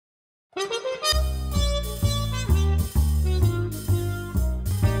I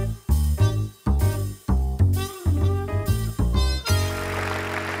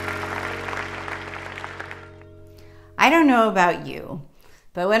don't know about you,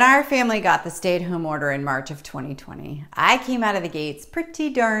 but when our family got the stay-at-home order in March of 2020, I came out of the gates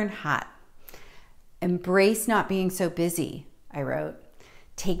pretty darn hot. Embrace not being so busy, I wrote.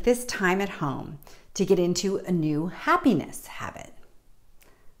 Take this time at home to get into a new happiness habit.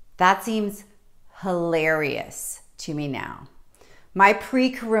 That seems hilarious to me now. My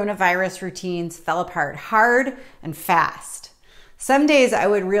pre-coronavirus routines fell apart hard and fast. Some days I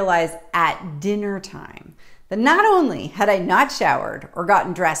would realize at dinner time that not only had I not showered or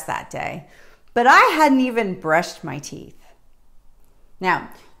gotten dressed that day, but I hadn't even brushed my teeth. Now,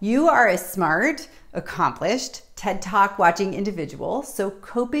 you are a smart, accomplished, TED Talk watching individual, so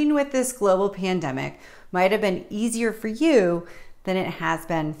coping with this global pandemic might have been easier for you than it has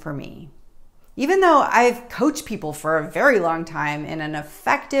been for me. Even though I've coached people for a very long time in an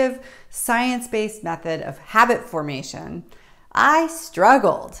effective, science-based method of habit formation, I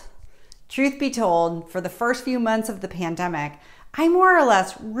struggled. Truth be told, for the first few months of the pandemic, I more or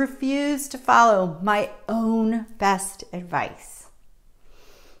less refused to follow my own best advice.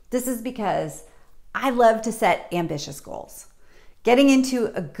 This is because I love to set ambitious goals. Getting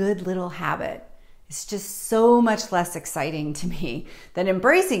into a good little habit is just so much less exciting to me than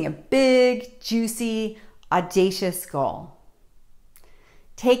embracing a big, juicy, audacious goal.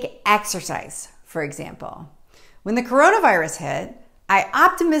 Take exercise, for example. When the coronavirus hit, I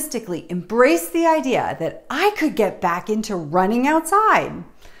optimistically embraced the idea that I could get back into running outside.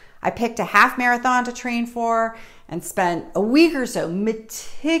 I picked a half marathon to train for and spent a week or so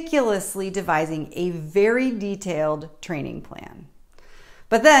meticulously devising a very detailed training plan.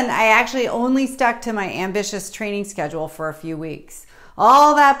 But then I actually only stuck to my ambitious training schedule for a few weeks.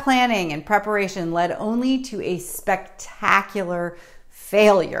 All that planning and preparation led only to a spectacular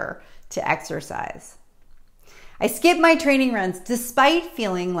failure to exercise. I skipped my training runs despite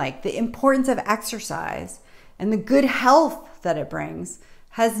feeling like the importance of exercise and the good health that it brings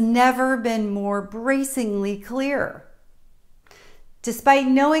has never been more bracingly clear. Despite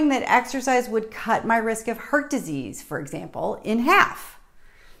knowing that exercise would cut my risk of heart disease, for example, in half.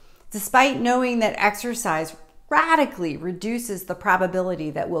 Despite knowing that exercise radically reduces the probability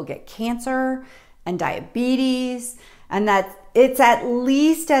that we'll get cancer and diabetes, and that it's at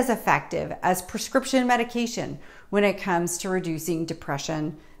least as effective as prescription medication when it comes to reducing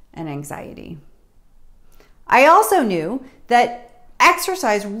depression and anxiety. I also knew that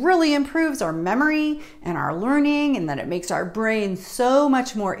exercise really improves our memory and our learning, and that it makes our brain so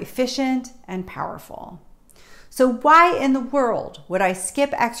much more efficient and powerful. So why in the world would I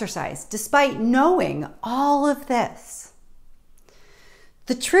skip exercise despite knowing all of this?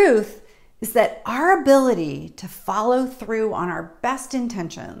 The truth is that our ability to follow through on our best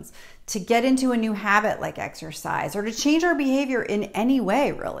intentions, to get into a new habit like exercise, or to change our behavior in any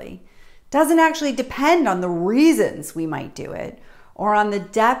way really, doesn't actually depend on the reasons we might do it or on the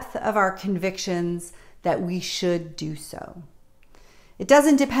depth of our convictions that we should do so. It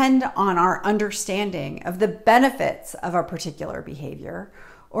doesn't depend on our understanding of the benefits of a particular behavior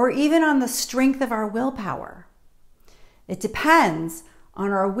or even on the strength of our willpower. It depends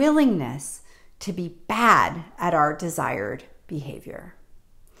on our willingness to be bad at our desired behavior.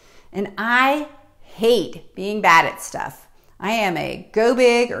 And I hate being bad at stuff. I am a go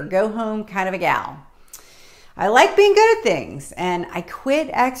big or go home kind of a gal. I like being good at things, and I quit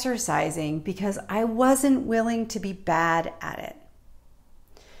exercising because I wasn't willing to be bad at it.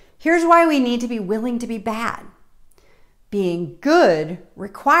 Here's why we need to be willing to be bad. Being good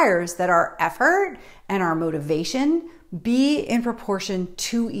requires that our effort and our motivation be in proportion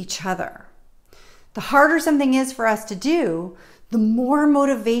to each other. The harder something is for us to do, the more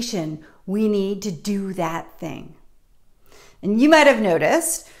motivation we need to do that thing. And you might have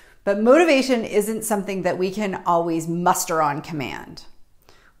noticed, but motivation isn't something that we can always muster on command.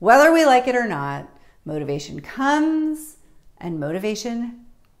 Whether we like it or not, motivation comes and motivation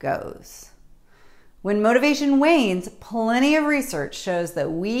goes. When motivation wanes, plenty of research shows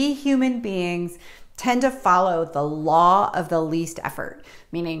that we human beings tend to follow the law of the least effort,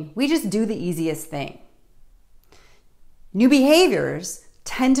 meaning we just do the easiest thing. New behaviors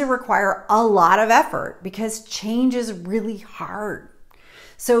tend to require a lot of effort because change is really hard.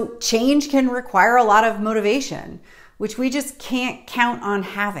 So change can require a lot of motivation, which we just can't count on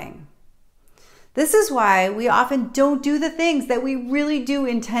having. This is why we often don't do the things that we really do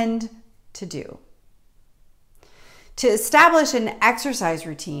intend to do. To establish an exercise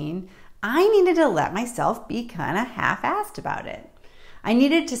routine, I needed to let myself be kind of half-assed about it. I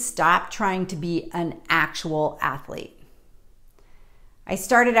needed to stop trying to be an actual athlete. I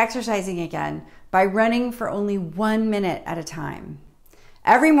started exercising again by running for only 1 minute at a time.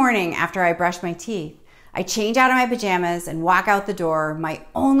 Every morning after I brush my teeth, I change out of my pajamas and walk out the door, my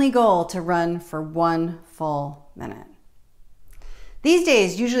only goal to run for 1 full minute. These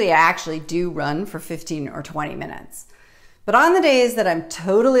days, usually I actually do run for 15 or 20 minutes. But on the days that I'm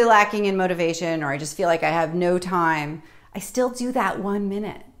totally lacking in motivation or I just feel like I have no time, I still do that 1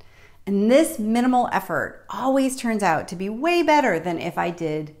 minute. And this minimal effort always turns out to be way better than if I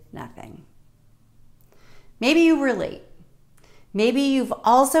did nothing. Maybe you relate. Maybe you've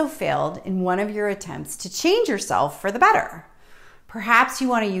also failed in one of your attempts to change yourself for the better. Perhaps you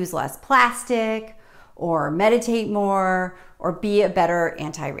want to use less plastic, or meditate more, or be a better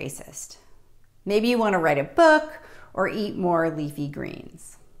anti-racist. Maybe you want to write a book or eat more leafy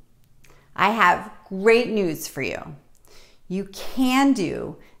greens. I have great news for you. You can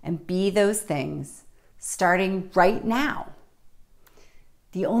do and be those things starting right now.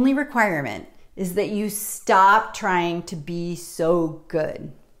 The only requirement is that you stop trying to be so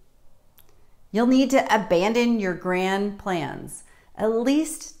good. You'll need to abandon your grand plans, at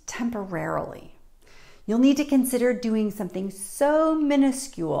least temporarily. You'll need to consider doing something so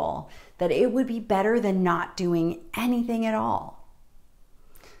minuscule that it would be better than not doing anything at all.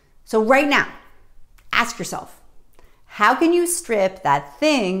 So right now, ask yourself, how can you strip that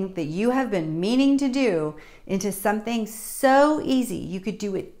thing that you have been meaning to do into something so easy you could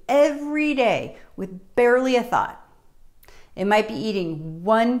do it every day with barely a thought? It might be eating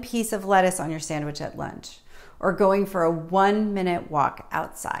 1 piece of lettuce on your sandwich at lunch or going for a 1 minute walk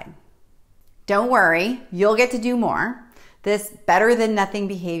outside. Don't worry, you'll get to do more. This better than nothing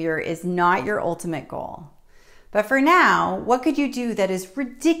behavior is not your ultimate goal. But for now, what could you do that is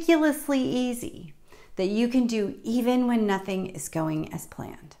ridiculously easy, that you can do even when nothing is going as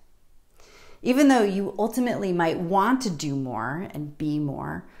planned? Even though you ultimately might want to do more and be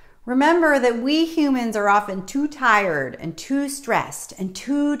more, remember that we humans are often too tired and too stressed and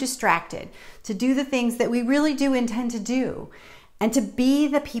too distracted to do the things that we really do intend to do and to be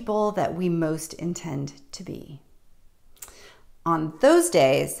the people that we most intend to be. On those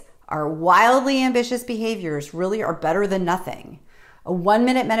days, our wildly ambitious behaviors really are better than nothing. A 1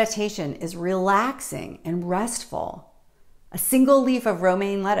 minute meditation is relaxing and restful. A single leaf of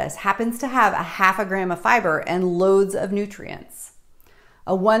romaine lettuce happens to have a 0.5 gram of fiber and loads of nutrients.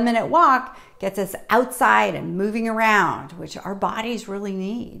 A 1 minute walk gets us outside and moving around, which our bodies really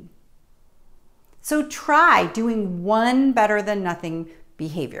need. So try doing one better than nothing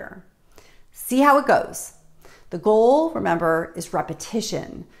behavior. See how it goes. The goal, remember, is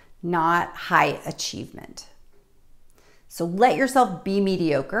repetition, not high achievement. So let yourself be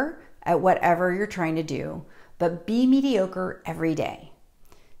mediocre at whatever you're trying to do, but be mediocre every day.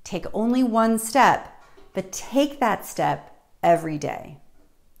 Take only 1 step, but take that step every day.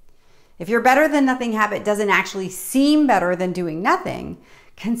 If your better than nothing habit doesn't actually seem better than doing nothing,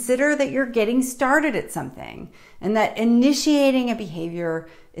 consider that you're getting started at something and that initiating a behavior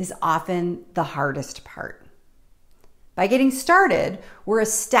is often the hardest part. By getting started, we're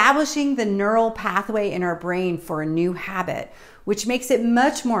establishing the neural pathway in our brain for a new habit, which makes it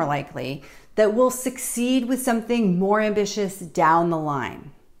much more likely that we'll succeed with something more ambitious down the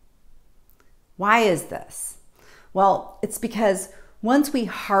line. Why is this? Well, it's because once we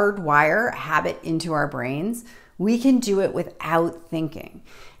hardwire a habit into our brains, we can do it without thinking,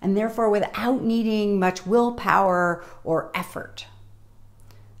 and therefore without needing much willpower or effort.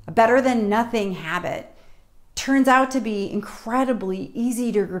 A better than nothing habit turns out to be incredibly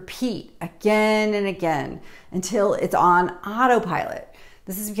easy to repeat again and again until it's on autopilot.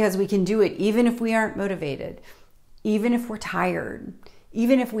 This is because we can do it even if we aren't motivated, even if we're tired,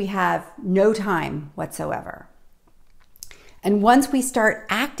 even if we have no time whatsoever. And once we start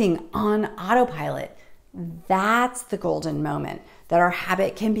acting on autopilot, that's the golden moment that our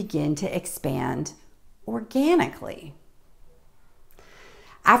habit can begin to expand organically.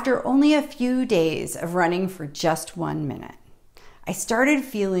 After only a few days of running for just 1 minute, I started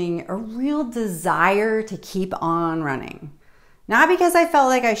feeling a real desire to keep on running. Not because I felt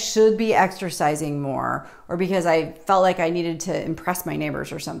like I should be exercising more or because I felt like I needed to impress my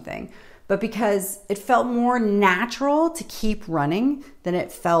neighbors or something, but because it felt more natural to keep running than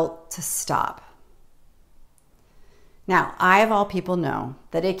it felt to stop. Now, I of all people know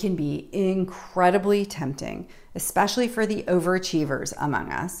that it can be incredibly tempting, especially for the overachievers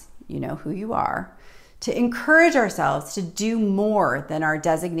among us, you know who you are, to encourage ourselves to do more than our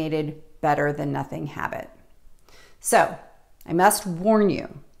designated better than nothing habit. So, I must warn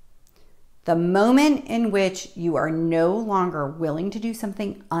you, The moment in which you are no longer willing to do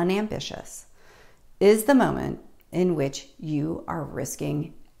something unambitious is the moment in which you are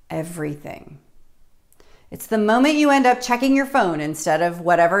risking everything. It's the moment you end up checking your phone instead of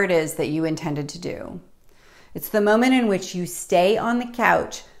whatever it is that you intended to do. It's the moment in which you stay on the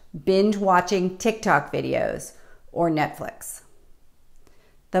couch binge watching TikTok videos or Netflix.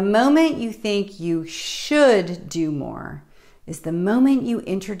 The moment you think you should do more is the moment you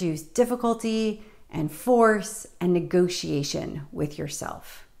introduce difficulty and force and negotiation with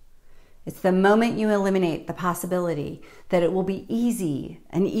yourself. It's the moment you eliminate the possibility that it will be easy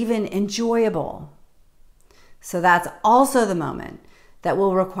and even enjoyable. So that's also the moment that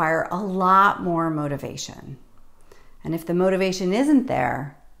will require a lot more motivation. And if the motivation isn't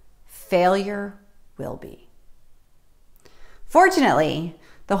there, failure will be. Fortunately,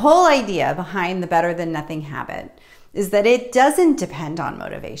 the whole idea behind the better than nothing habit is that it doesn't depend on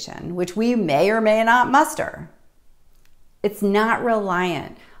motivation, which we may or may not muster. It's not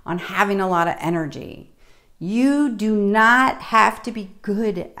reliant on having a lot of energy. You do not have to be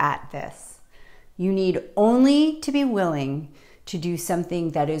good at this. You need only to be willing to do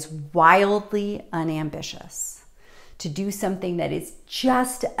something that is wildly unambitious, to do something that is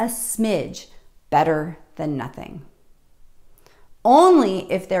just a smidge better than nothing.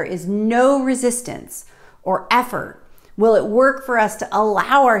 Only if there is no resistance or effort will it work for us to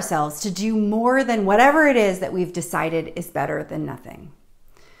allow ourselves to do more than whatever it is that we've decided is better than nothing.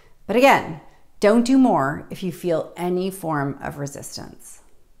 But again, don't do more if you feel any form of resistance.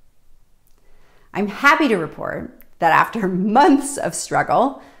 I'm happy to report that after months of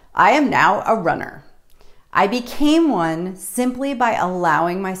struggle, I am now a runner. I became one simply by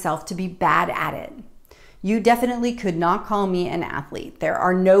allowing myself to be bad at it. You definitely could not call me an athlete. There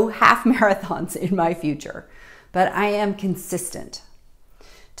are no half marathons in my future, but I am consistent.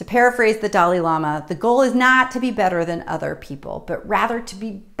 To paraphrase the Dalai Lama, the goal is not to be better than other people, but rather to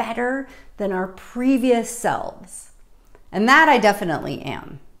be better than our previous selves. And that I definitely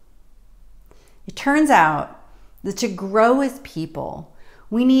am. It turns out that to grow as people,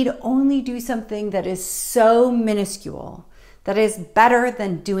 we need only do something that is so minuscule, that is better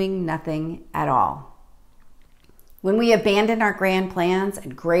than doing nothing at all. When we abandon our grand plans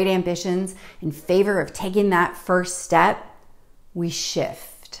and great ambitions in favor of taking that first step, we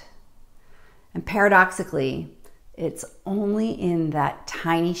shift. And paradoxically, it's only in that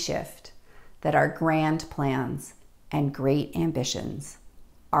tiny shift that our grand plans and great ambitions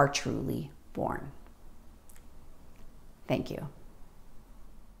are truly born. Thank you.